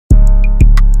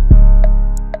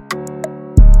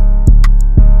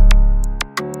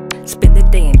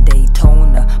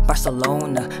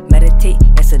Barcelona. Meditate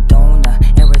in Sedona,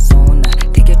 Arizona.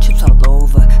 Take your trips all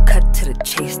over. Cut to the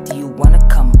chase, do you wanna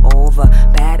come over?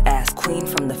 Badass queen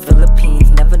from the Philippines.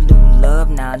 Never knew love,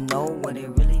 now I know what it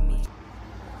really means.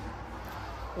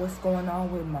 What's going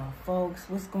on with my folks?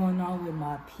 What's going on with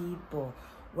my people?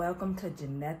 Welcome to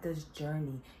Janetta's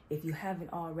Journey. If you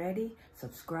haven't already,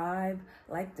 subscribe,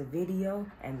 like the video,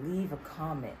 and leave a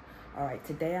comment. All right,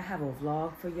 today I have a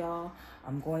vlog for y'all.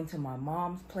 I'm going to my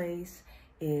mom's place.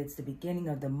 It's the beginning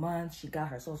of the month. She got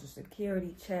her Social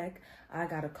Security check. I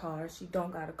got a car. She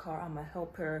don't got a car. I'm gonna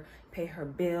help her pay her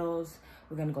bills.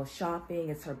 We're gonna go shopping.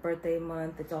 It's her birthday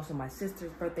month. It's also my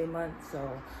sister's birthday month,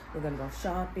 so we're gonna go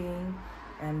shopping.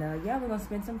 And yeah, we're gonna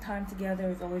spend some time together.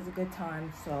 It's always a good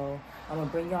time. So I'm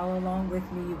gonna bring y'all along with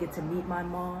me. You get to meet my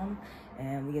mom,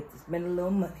 and we get to spend a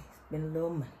little money.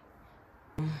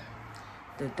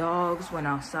 The dogs went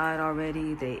outside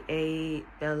already. They ate.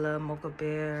 Bella, Mocha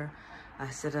Bear. I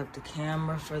set up the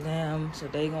camera for them, so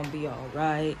they gonna be all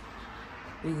right.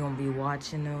 We gonna be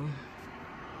watching them.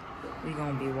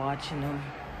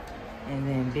 And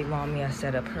then Big Mommy, I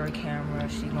set up her camera.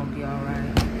 She gonna be all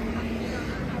right.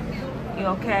 You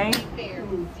okay?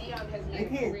 I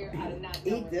can't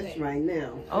eat this right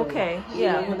now. So Okay,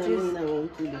 yeah. I'm gonna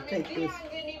take this.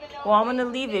 Well, I'm gonna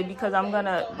leave it because I'm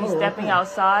gonna be stepping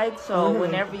outside. So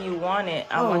whenever you want it,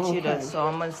 I want you to. So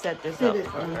I'm gonna set this up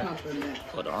for her.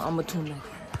 Hold on, I'm gonna tune that.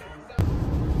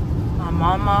 I'm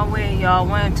on my way, y'all.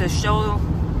 Wanted to show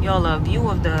y'all a view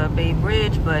of the Bay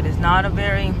Bridge, but it's not a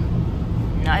very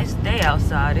nice day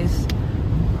outside. It's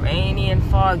rainy and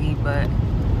foggy, but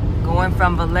going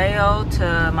from Vallejo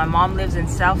to my mom lives in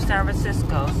South San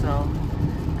Francisco, so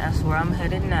that's where I'm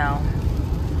headed now.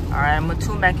 All right, I'm gonna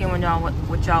tune back in with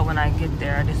y'all when I get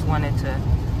there. I just wanted to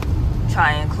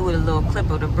try and include a little clip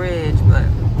of the bridge, but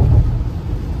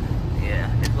yeah,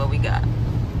 this is what we got. You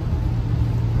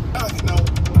know,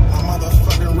 my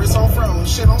motherfucking wrist on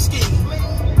froze, shit on ski.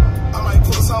 I might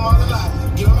pull some on the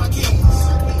lot, give her my keys.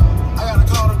 I gotta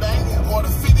call the bank and order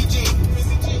 50 G.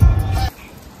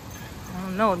 I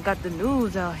don't know, got the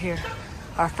news out here.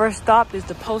 Our first stop is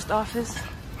the post office.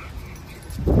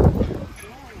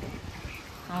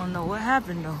 I don't know what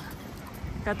happened though.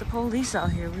 Got the police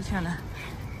out here.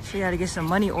 She gotta get some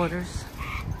money orders.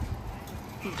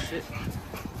 Oh shit.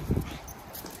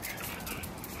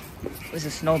 It's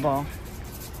a Snowball.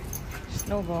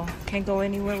 Snowball. Can't go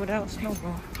anywhere without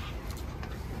Snowball.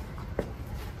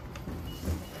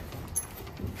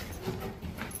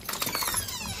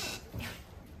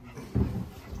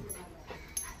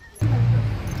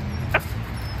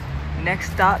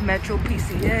 Next stop, Metro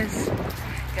PCS.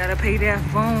 Gotta pay that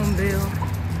phone bill.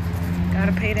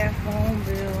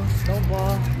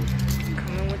 Snowball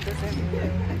coming with us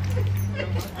everywhere.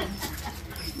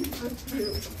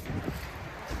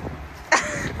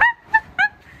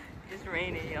 It's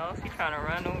raining, y'all. She's trying to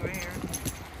run over here.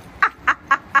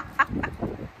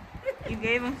 You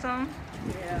gave him some?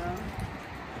 Yeah.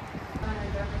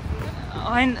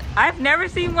 Oh, and I've never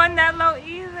seen one that low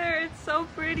either. It's so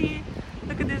pretty.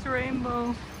 Look at this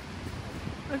rainbow.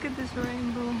 Look at this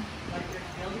rainbow.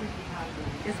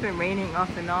 It's been raining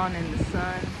off and on in the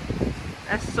sun.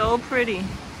 That's so pretty.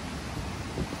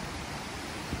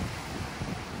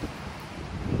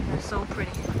 That's so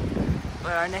pretty.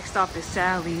 But our next stop is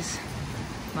Sally's.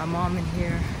 My mom in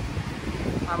here.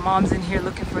 My mom's in here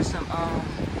looking for some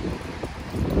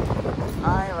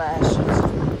eyelashes.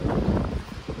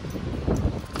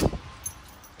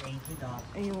 Thank you, dog.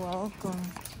 You're welcome.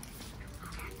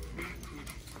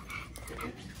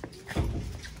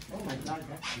 Oh my God,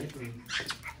 that's slippery.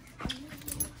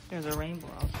 There's a rainbow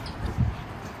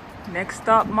outside. Next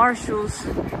stop, Marshall's.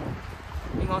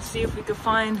 We're gonna see if we can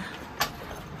find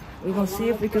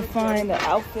an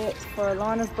outfit for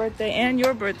Alana's birthday and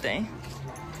your birthday.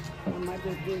 I might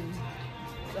just do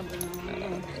something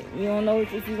on. You don't know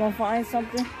if you're gonna find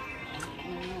something?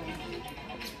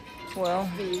 Well,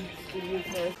 See you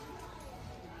first.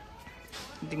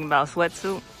 you thinking about a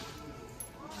sweatsuit?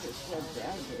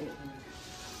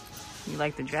 You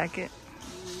like the jacket?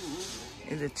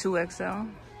 Is it 2XL?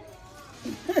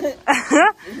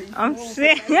 I'm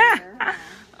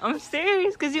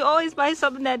serious, because you always buy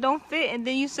something that don't fit and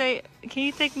then you say, can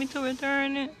you take me to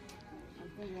return it? I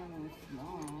think I'm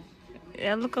small.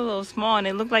 It look a little small and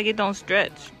it look like it don't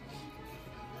stretch.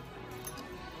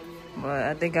 But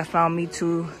I think I found me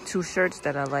two shirts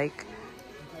that I like.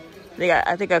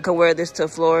 I think I could wear this to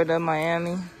Florida,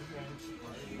 Miami.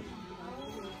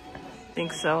 I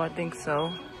think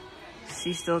so.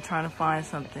 She's still trying to find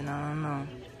something. I don't know.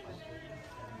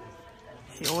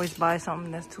 She always buys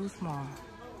something that's too small.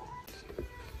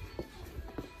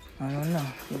 I don't know.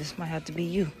 This might have to be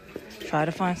you. Try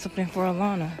to find something for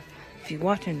Alana. If you're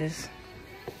watching this.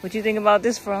 What you think about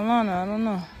this for Alana? I don't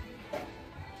know.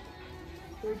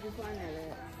 Where'd you find that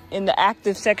at? In the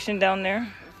active section down there.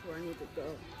 That's where I need to go.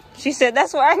 She said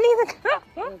that's where I need to go.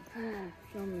 Oh, come on,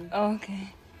 show me. Okay.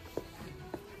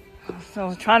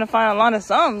 So trying to find Alana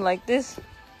something like this.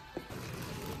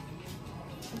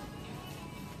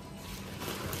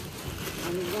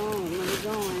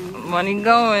 Money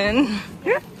going.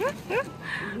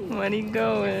 Money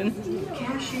going.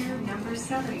 Cashier number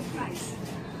 7, price.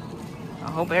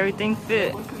 I hope everything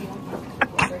fit.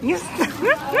 You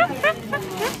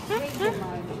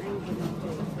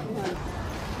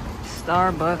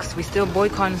Starbucks. We still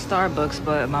boycotting Starbucks,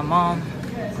 but my mom.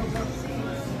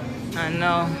 I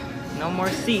know. No more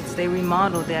seats. They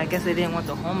remodeled it. I guess they didn't want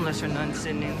the homeless or none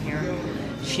sitting in here.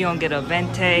 She don't get a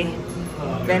venti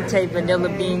vanilla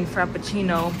bean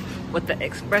frappuccino with the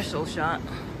espresso shot.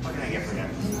 What can I get for that?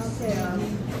 Okay,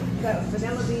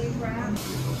 vanilla bean frap.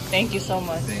 Thank you so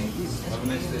much. Thank you. Have a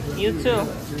nice day. You too.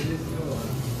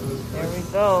 There we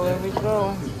go. There we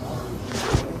go.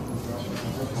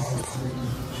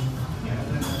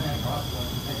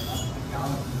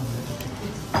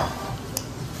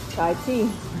 Chai tea.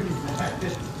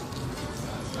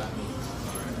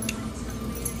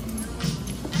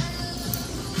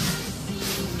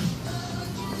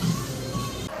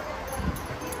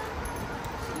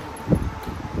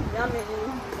 Yummy.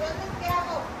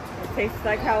 It tastes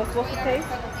like how it's supposed to taste.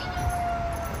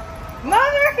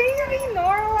 Mother, can you be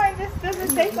normal? Like this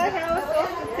doesn't taste like how it's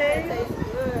supposed to taste. It tastes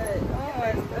good. Oh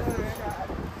my god.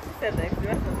 She said the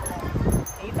espresso.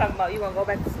 And you talking about you gonna go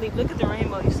back to sleep. Look at the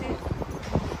rainbow, you see it?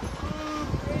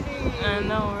 I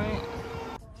know, right?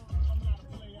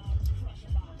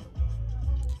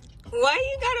 Why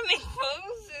you gotta make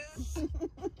poses?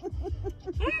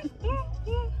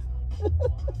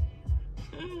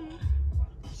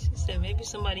 She said maybe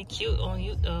somebody cute on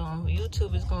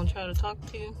YouTube is gonna try to talk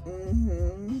to you.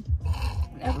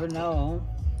 Never know.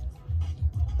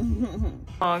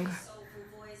 Vlog.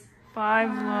 Bye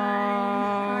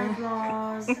vlog.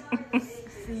 Bye,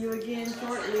 see you again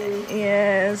shortly.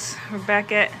 Yes, we're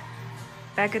back at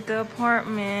the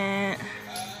apartment.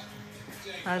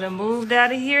 I done moved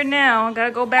out of here now. I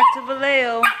gotta go back to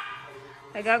Vallejo.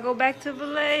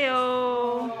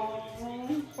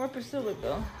 Where Priscilla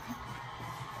go?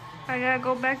 I gotta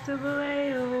go back to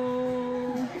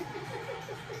Vallejo.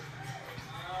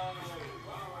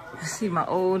 See my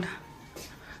old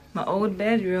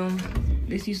bedroom.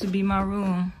 This used to be my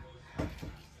room.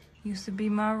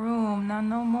 Not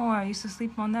no more. I used to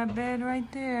sleep on that bed right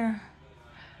there.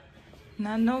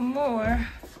 Not no more.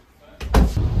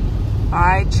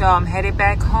 Alright, y'all, I'm headed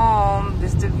back home.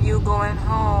 This is the view going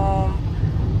home.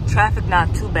 Traffic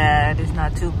not too bad. It's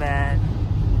not too bad.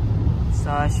 So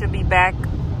I should be back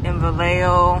in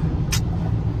Vallejo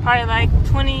probably like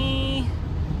 20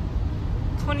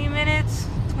 minutes,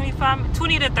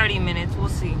 20 to 30 minutes. We'll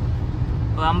see.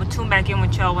 But I'm gonna tune back in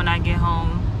with y'all when I get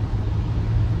home.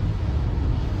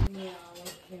 Yeah,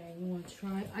 okay. You want to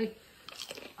try?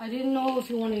 I didn't know if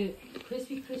you wanted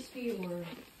crispy or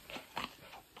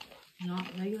not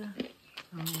regular.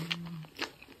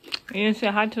 You didn't say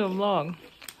hi to the vlog.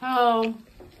 Hello.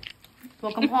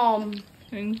 Welcome home.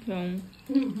 Thanks, I'm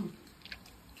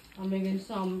making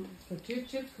some tortilla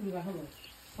chips because we got hella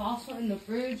salsa in the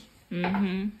fridge.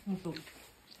 Mm-hmm. Also,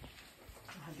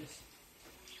 I have this.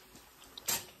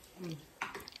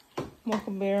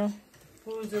 Mocha Bear.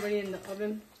 Food's already in the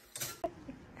oven.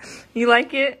 You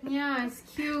like it? Yeah, it's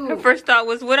cute. Her first thought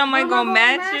was, what am I What am gonna I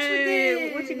match gonna match with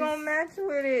it? What you this? gonna match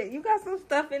with it? You got some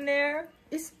stuff in there.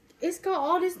 It's got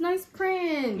all this nice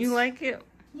print. You like it?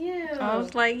 Yeah. I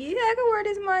was like, yeah, I can wear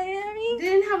this Miami.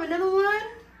 Didn't have another one.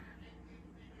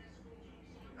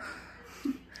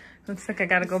 Looks like I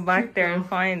gotta go back there and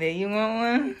find it. You want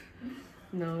one?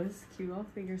 No, it's cute. I'll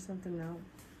figure something out.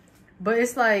 But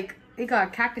it's like, it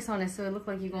got cactus on it, so it looked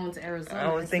like you're going to Arizona.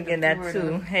 I was thinking that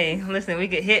too. Hey, listen, we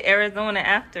could hit Arizona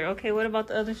after. Okay, what about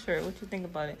the other shirt? What you think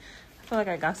about it? I feel like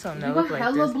I got something that look like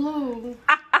hella this. blue.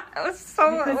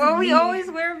 So, Because well, of we me.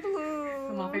 always wear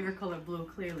blue. My favorite color, blue.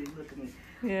 Clearly, look at me.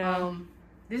 Yeah.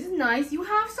 This is nice. You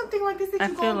have something like this that I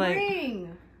you feel gonna like-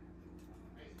 bring.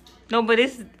 No, but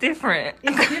it's different.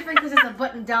 It's different because it's a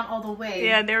button down all the way.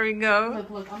 Yeah, there we go.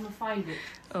 Look, I'm gonna find it.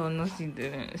 Oh, no, she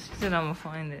didn't. She said I'm gonna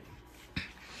find it.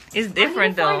 It's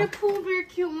different, I though. need to find a cool, very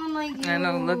cute one like you. I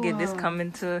know, look at this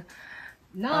coming to...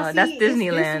 No, see, that's it's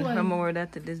Disneyland. this one. I'm gonna wear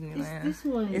that to It's Disneyland. this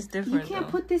one. It's different, You can't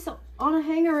though. put this on a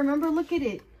hanger. Remember, look at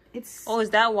it. It's Oh, is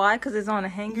that why? Because it's on a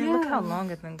hanger? Look Yeah. how long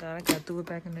it's been got. I gotta throw it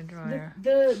back in the dryer.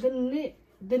 the knit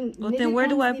Then Well, then where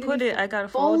do I put it? I gotta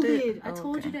fold it. I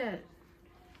told you that.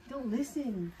 Don't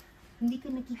listen.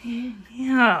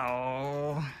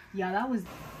 Yeah. Yeah, that was.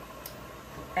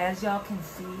 As y'all can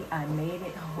see, I made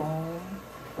it home.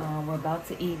 We're about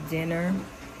to eat dinner.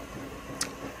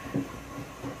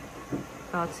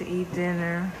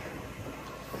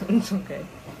 It's okay.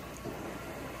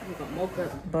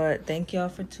 But thank y'all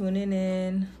for tuning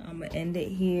in. I'm gonna end it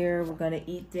here. We're gonna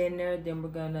eat dinner, then we're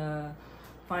gonna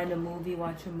find a movie,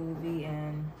 watch a movie,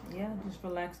 and yeah, just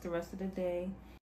relax the rest of the day.